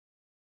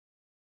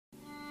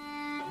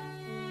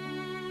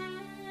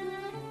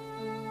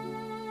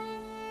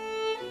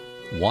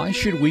Why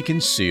Should We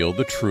Conceal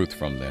the Truth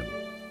from Them?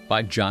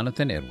 By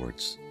Jonathan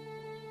Edwards.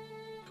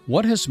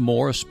 What has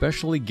more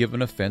especially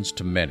given offense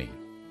to many,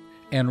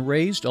 and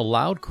raised a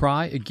loud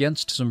cry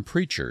against some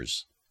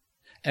preachers,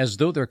 as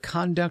though their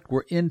conduct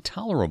were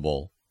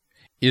intolerable,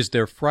 is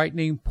their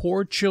frightening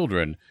poor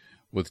children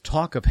with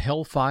talk of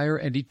hellfire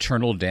and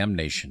eternal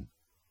damnation.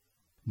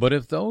 But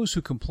if those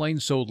who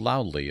complain so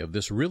loudly of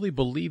this really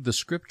believe the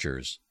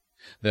Scriptures,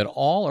 that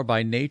all are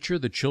by nature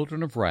the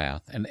children of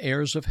wrath and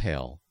heirs of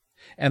hell,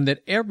 and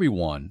that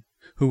everyone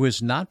who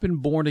has not been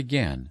born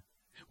again,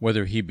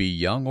 whether he be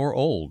young or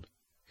old,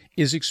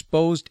 is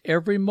exposed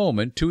every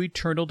moment to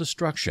eternal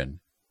destruction,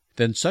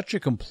 then such a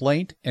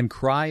complaint and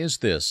cry as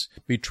this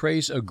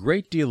betrays a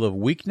great deal of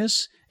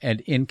weakness and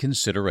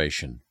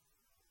inconsideration.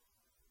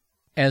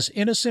 As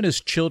innocent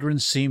as children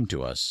seem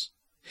to us,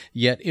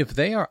 yet if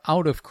they are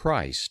out of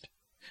Christ,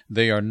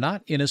 they are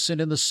not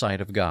innocent in the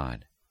sight of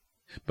God,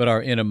 but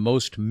are in a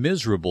most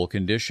miserable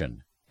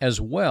condition,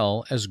 as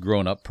well as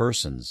grown-up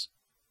persons.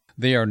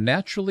 They are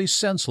naturally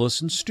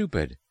senseless and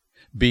stupid,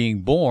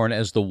 being born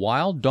as the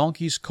wild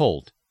donkey's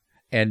colt,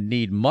 and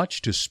need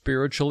much to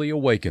spiritually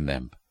awaken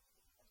them.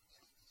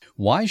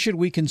 Why should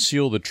we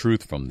conceal the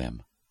truth from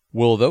them?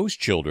 Will those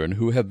children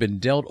who have been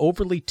dealt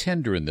overly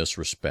tender in this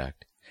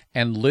respect,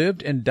 and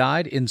lived and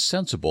died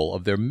insensible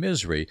of their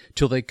misery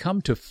till they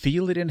come to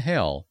feel it in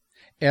hell,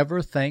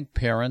 ever thank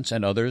parents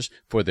and others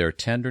for their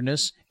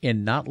tenderness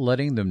in not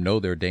letting them know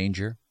their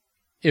danger?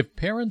 If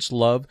parents'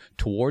 love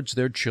towards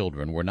their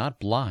children were not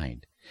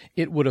blind,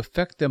 it would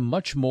affect them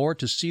much more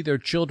to see their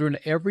children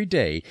every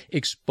day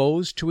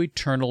exposed to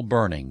eternal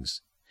burnings,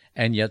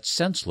 and yet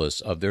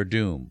senseless of their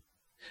doom,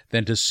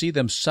 than to see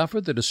them suffer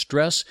the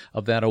distress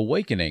of that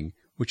awakening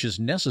which is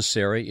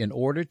necessary in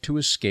order to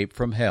escape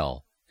from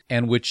hell,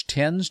 and which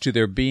tends to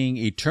their being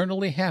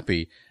eternally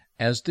happy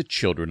as the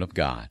children of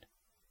God.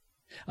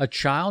 A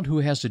child who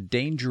has a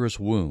dangerous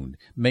wound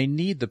may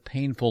need the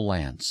painful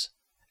lance,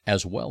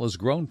 as well as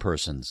grown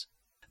persons.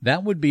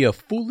 That would be a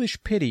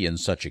foolish pity in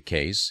such a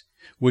case,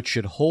 which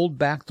should hold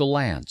back the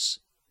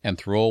lance and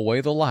throw away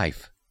the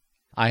life.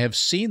 I have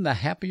seen the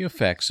happy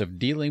effects of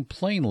dealing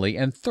plainly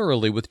and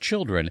thoroughly with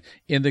children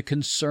in the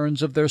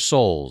concerns of their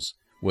souls,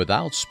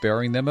 without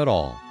sparing them at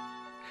all.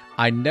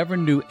 I never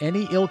knew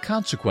any ill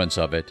consequence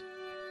of it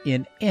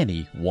in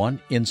any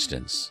one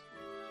instance.